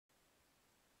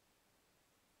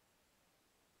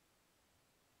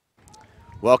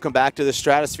Welcome back to the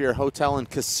Stratosphere Hotel and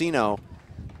Casino.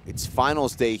 It's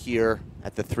finals day here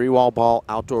at the Three-Wall Ball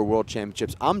Outdoor World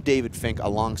Championships. I'm David Fink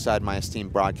alongside my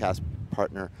esteemed broadcast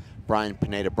partner, Brian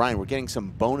Pineda. Brian, we're getting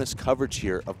some bonus coverage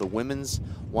here of the women's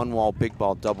one-wall big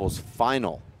ball doubles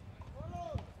final.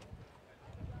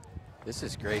 This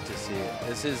is great to see.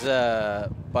 This is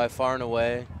by far and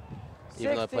away,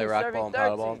 even though I play racquetball and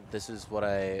paddleball, this is what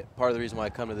part of the reason why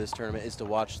I come to this tournament is to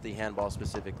watch the handball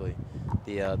specifically,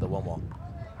 the one wall.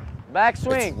 Back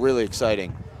swing. It's really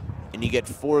exciting. And you get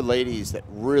four ladies that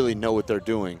really know what they're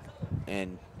doing.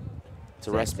 And it's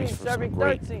a recipe for some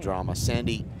great drama.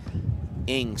 Sandy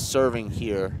Ng serving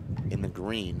here in the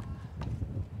green.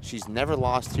 She's never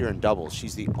lost here in doubles.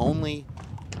 She's the only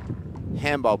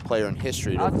handball player in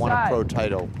history to have won a pro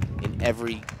title in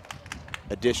every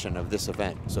edition of this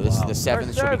event. So this is the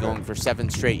seventh. She'll be going for 7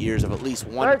 straight years of at least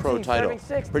one pro title.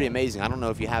 Pretty amazing. I don't know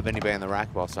if you have anybody on the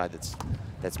racquetball side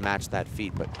that's matched that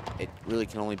feat, but it really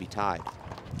can only be tied.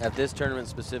 At this tournament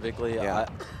specifically, I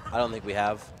don't think we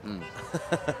have.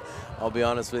 I'll be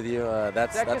honest with you.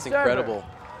 That's incredible.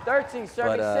 13,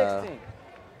 serving 16.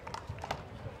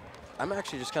 I'm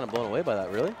actually just kind of blown away by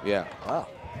that, really. Yeah. Wow.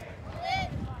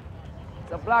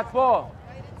 It's a block ball.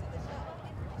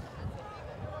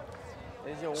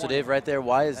 So Dave, right there,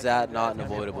 why is that not an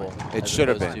avoidable? It should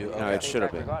have been. No, it should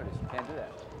have been. You can't do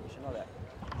that. You should know that.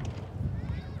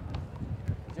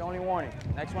 It's the only warning.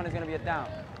 Next one is going to be a down.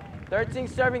 13,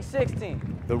 serving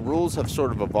 16. The rules have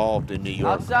sort of evolved in New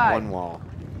York one wall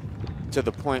to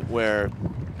the point where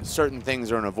certain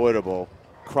things are unavoidable,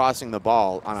 crossing the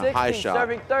ball on a high shot,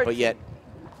 but yet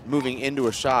moving into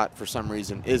a shot for some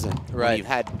reason isn't. Right. You've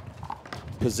had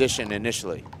position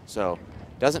initially. So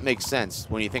it doesn't make sense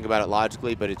when you think about it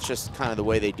logically, but it's just kind of the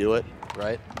way they do it.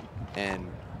 Right. And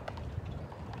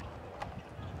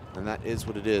that is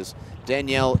what it is.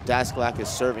 Danielle Daskalak is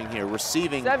serving here,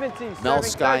 receiving 17, Mel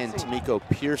Sky and Tamiko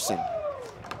Pearson.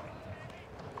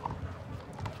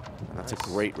 And that's a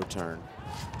great return.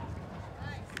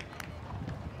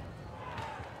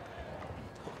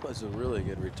 That was a really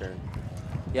good return.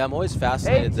 Yeah, I'm always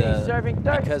fascinated 18,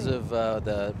 because of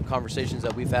the conversations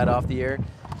that we've had off the air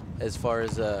as far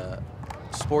as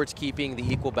sports keeping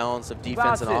the equal balance of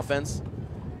defense and offense.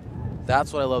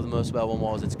 That's what I love the most about one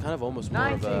wall is it's kind of almost more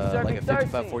of like a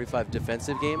 55-45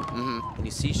 defensive game. When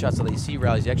you see shots like you see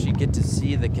rallies, you actually get to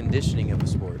see the conditioning of the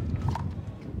sport.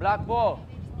 Block ball.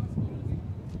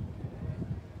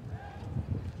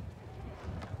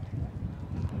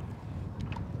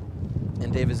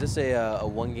 And Dave, is this a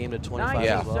 1 game to 25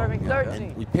 as well? Serving 13.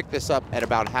 And we picked this up at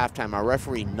about halftime. Our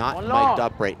referee not mic'd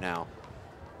up right now.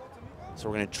 So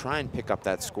we're going to try and pick up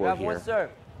that score here. One serve.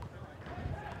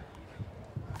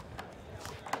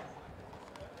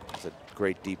 It's a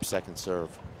great deep second serve.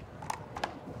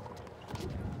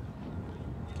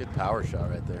 Good power shot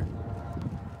right there.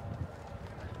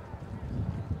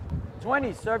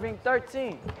 20, serving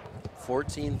 13.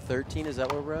 14-13, is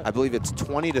that where we're at? I believe it's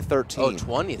 20 to 13. Oh,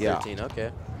 20-13,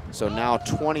 okay. So now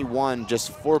 21,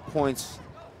 just 4 points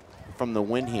from the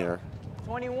win here.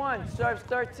 21, serves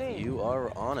 13. You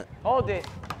are on it. Hold it.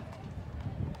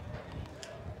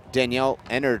 Danielle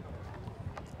entered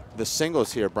the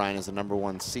singles here, Brian, as the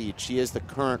 #1 seed. She is the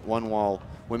current one-wall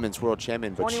women's world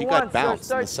champion, but she got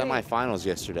bounced in the semifinals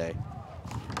yesterday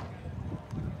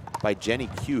by Jenny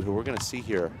Q, who we're going to see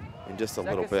here in just a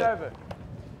little bit. Server.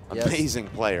 Amazing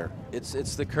player.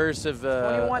 It's the curse of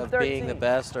being the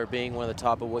best or being one of the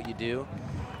top of what you do.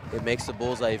 It makes the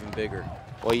bullseye even bigger.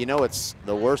 Well, you know what's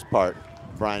the worst part,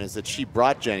 Brian, is that she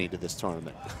brought Jenny to this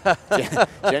tournament.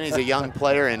 Jenny's a young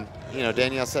player, and you know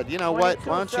Danielle said, you know what,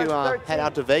 why don't you head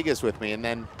out to Vegas with me and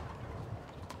then,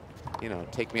 you know,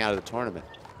 take me out of the tournament.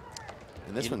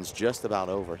 And this one's just about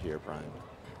over here, Brian.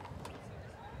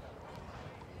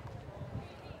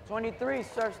 23,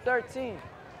 serves 13.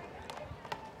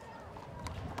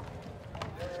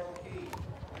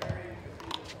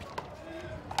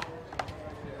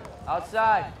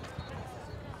 Outside.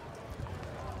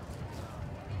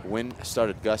 Wind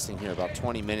started gusting here about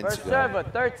 20 minutes First ago. server,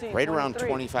 13, right around 23.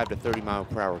 25 to 30 mile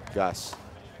per hour gusts.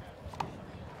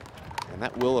 And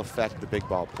that will affect the big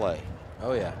ball play.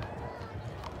 Oh, yeah.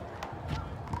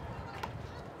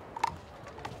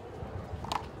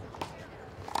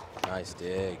 Nice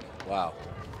dig. Wow.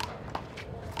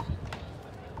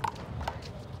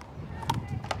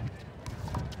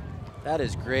 That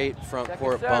is great front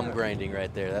court bum grinding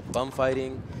right there. That bum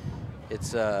fighting,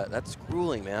 it's that's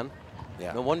grueling, man.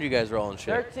 Yeah. No wonder you guys are all in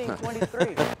shape.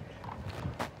 13-23.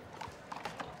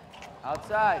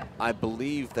 Outside. I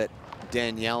believe that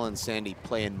Danielle and Sandy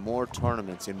play in more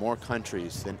tournaments in more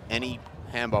countries than any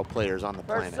handball players on the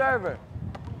planet. First server.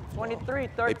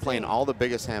 23-13. They play in all the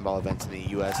biggest handball events in the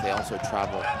U.S. They also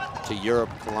travel to Europe,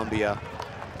 Colombia,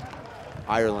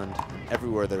 Ireland,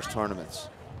 everywhere there's tournaments.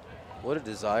 What a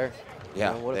desire.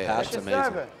 Yeah, you know, what a that's passion.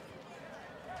 amazing.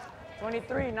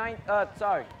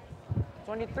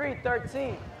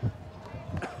 23-13.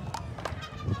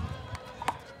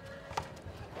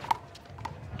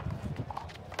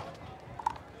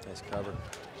 Nice cover.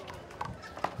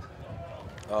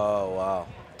 Oh, wow.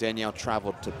 Danielle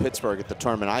traveled to Pittsburgh at the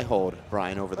tournament I hold,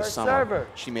 Brian, over the First summer. server.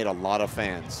 She made a lot of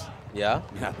fans. Yeah?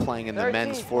 Yeah, playing in the 13,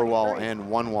 men's 4-wall 23. and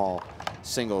 1-wall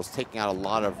singles, taking out a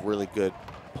lot of really good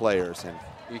players. And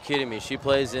You're kidding me. She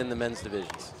plays in the men's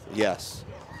divisions. yes,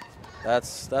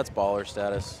 That's baller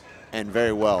status. and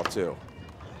very well, too.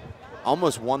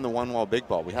 Almost won the 1-wall big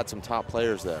ball. We had some top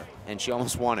players there, and she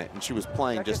almost won it. And she was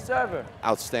playing Second just server.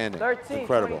 outstanding. 13,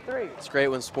 Incredible. 23. It's great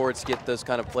when sports get those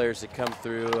kind of players to come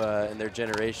through in their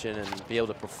generation and be able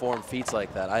to perform feats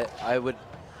like that.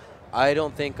 I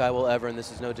don't think I will ever, and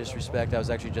this is no disrespect, I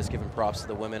was actually just giving props to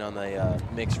the women on the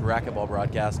mixed racquetball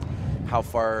broadcast, how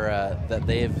far that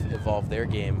they've evolved their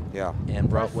game Yeah. and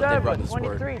brought what they brought to the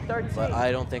sport. 23-13. But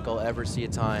I don't think I'll ever see a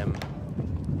time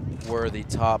where the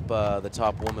top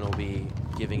woman will be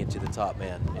giving it to the top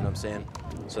man. You know what I'm saying?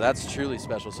 So that's truly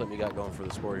special, something you got going for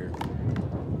the sport here.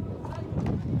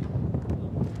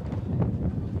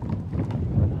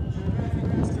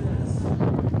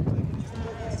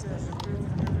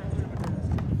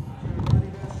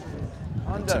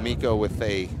 Tamiko with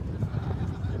a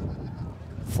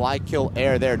fly kill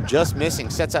air there, just missing.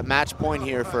 Sets up match point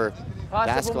here for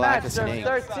Possible match, Daskalakis and Ing.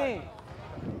 13.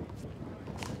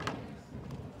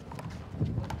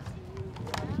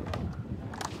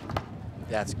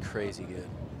 That's crazy good.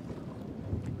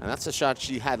 And that's the shot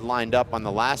she had lined up on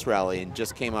the last rally and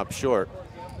just came up short.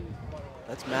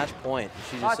 That's match point.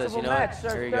 She just says, you Possible know match,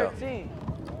 what, there you go. 13.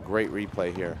 Great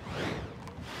replay here.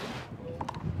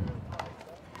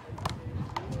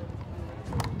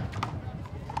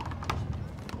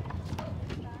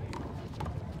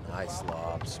 Nice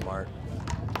lob, smart.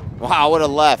 Wow, what a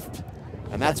left.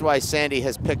 And that's why Sandy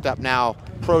has picked up now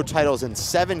pro titles in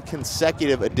 7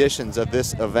 consecutive editions of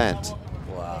this event.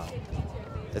 Wow.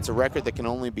 It's a record that can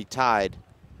only be tied.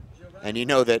 And you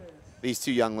know that these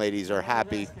two young ladies are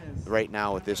happy right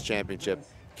now with this championship.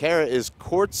 Kara is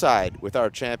courtside with our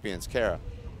champions. Kara.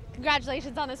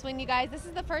 Congratulations on this win, you guys. This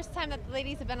is the first time that the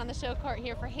ladies have been on the show court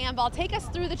here for handball. Take us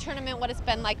through the tournament, what it's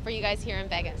been like for you guys here in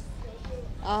Vegas.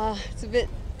 It's a bit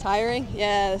tiring.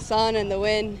 Yeah, the sun and the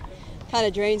wind kind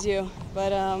of drains you,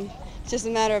 but it's just a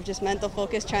matter of just mental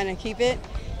focus, trying to keep it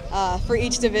for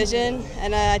each division.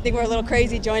 And I think we're a little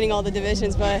crazy joining all the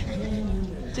divisions, but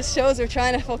it just shows we're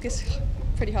trying to focus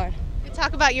pretty hard.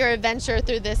 Talk about your adventure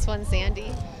through this one,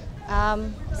 Sandy.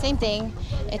 Same thing.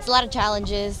 It's a lot of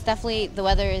challenges. Definitely the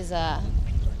weather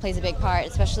plays a big part,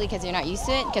 especially because you're not used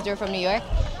to it, because we're from New York.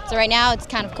 So right now it's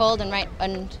kind of cold,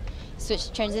 and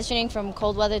transitioning from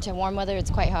cold weather to warm weather,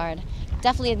 it's quite hard.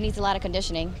 Definitely it needs a lot of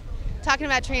conditioning. Talking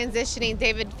about transitioning,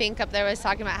 David Fink up there was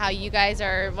talking about how you guys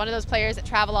are one of those players that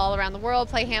travel all around the world,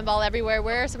 play handball everywhere.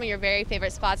 Where are some of your very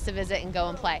favorite spots to visit and go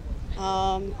and play?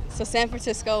 So San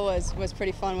Francisco was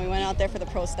pretty fun. We went out there for the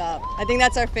pro stop. I think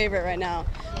that's our favorite right now.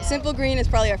 Yeah. Simple Green is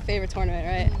probably our favorite tournament,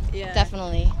 right? Yeah.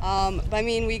 Definitely. But I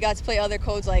mean, we got to play other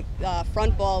codes like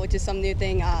front ball, which is some new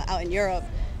thing out in Europe.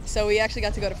 So we actually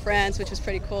got to go to France, which was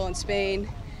pretty cool, and Spain.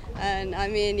 And I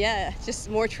mean, yeah, just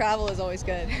more travel is always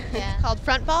good. Yeah. Called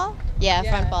front ball? Yeah, Yeah.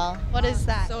 front ball. What is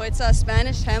that? So it's a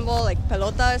Spanish handball, like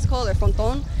pelota is called, or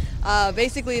fronton.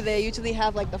 Basically, they usually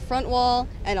have like the front wall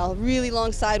and a really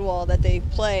long side wall that they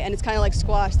play, and it's kind of like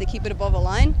squash. They keep it above a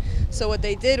line. So what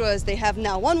they did was they have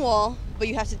now one wall, but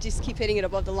you have to just keep hitting it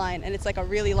above the line, and it's like a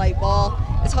really light ball.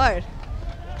 It's hard.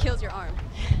 Kills your arm.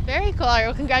 Very cool. All right,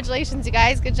 well, congratulations, you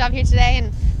guys. Good job here today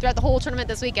and throughout the whole tournament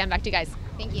this weekend. Back to you guys.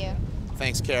 Thank you.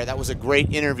 Thanks, Kara. That was a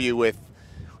great interview with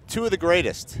two of the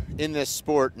greatest in this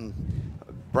sport. And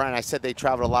Brian, I said they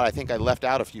traveled a lot. I think I left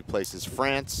out a few places.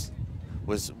 France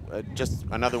was just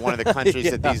another one of the countries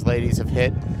Yeah. that these ladies have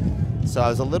hit. So I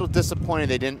was a little disappointed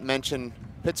they didn't mention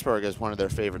Pittsburgh as one of their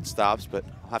favorite stops, but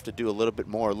I'll have to do a little bit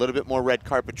more red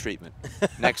carpet treatment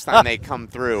next time they come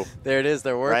through. There it is.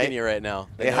 They're working Right? you right now.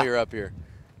 They know Yeah. you're up here.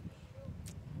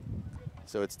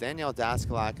 So it's Danielle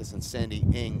Daskalakis and Sandy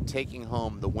Ing taking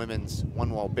home the women's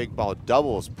one-wall big ball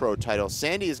doubles pro title.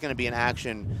 Sandy is going to be in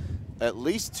action at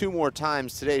least 2 more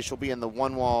times today. She'll be in the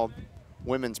one-wall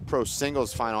women's pro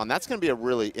singles final, and that's going to be a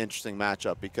really interesting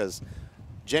matchup because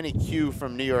Jenny Q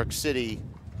from New York City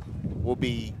will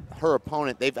be her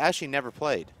opponent. They've actually never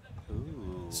played.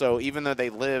 Ooh. So even though they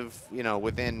live, you know,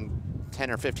 within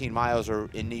 10 or 15 miles, or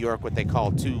in New York what they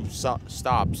call 2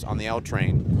 stops on the L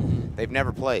train. They've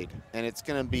never played, and it's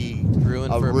going to be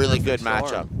a really good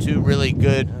matchup. 2 really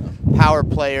good power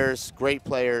players, great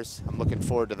players. I'm looking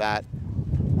forward to that.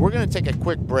 We're going to take a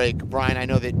quick break. Brian, I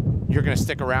know that you're going to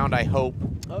stick around, I hope.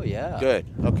 Oh, yeah. Good.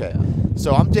 Okay. Yeah.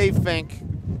 So I'm Dave Fink,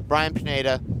 Brian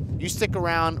Pineda. You stick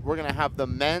around. We're going to have the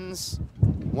men's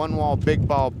one-wall big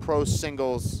ball pro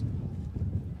singles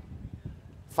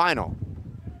final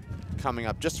coming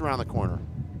up just around the corner.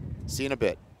 See you in a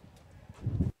bit.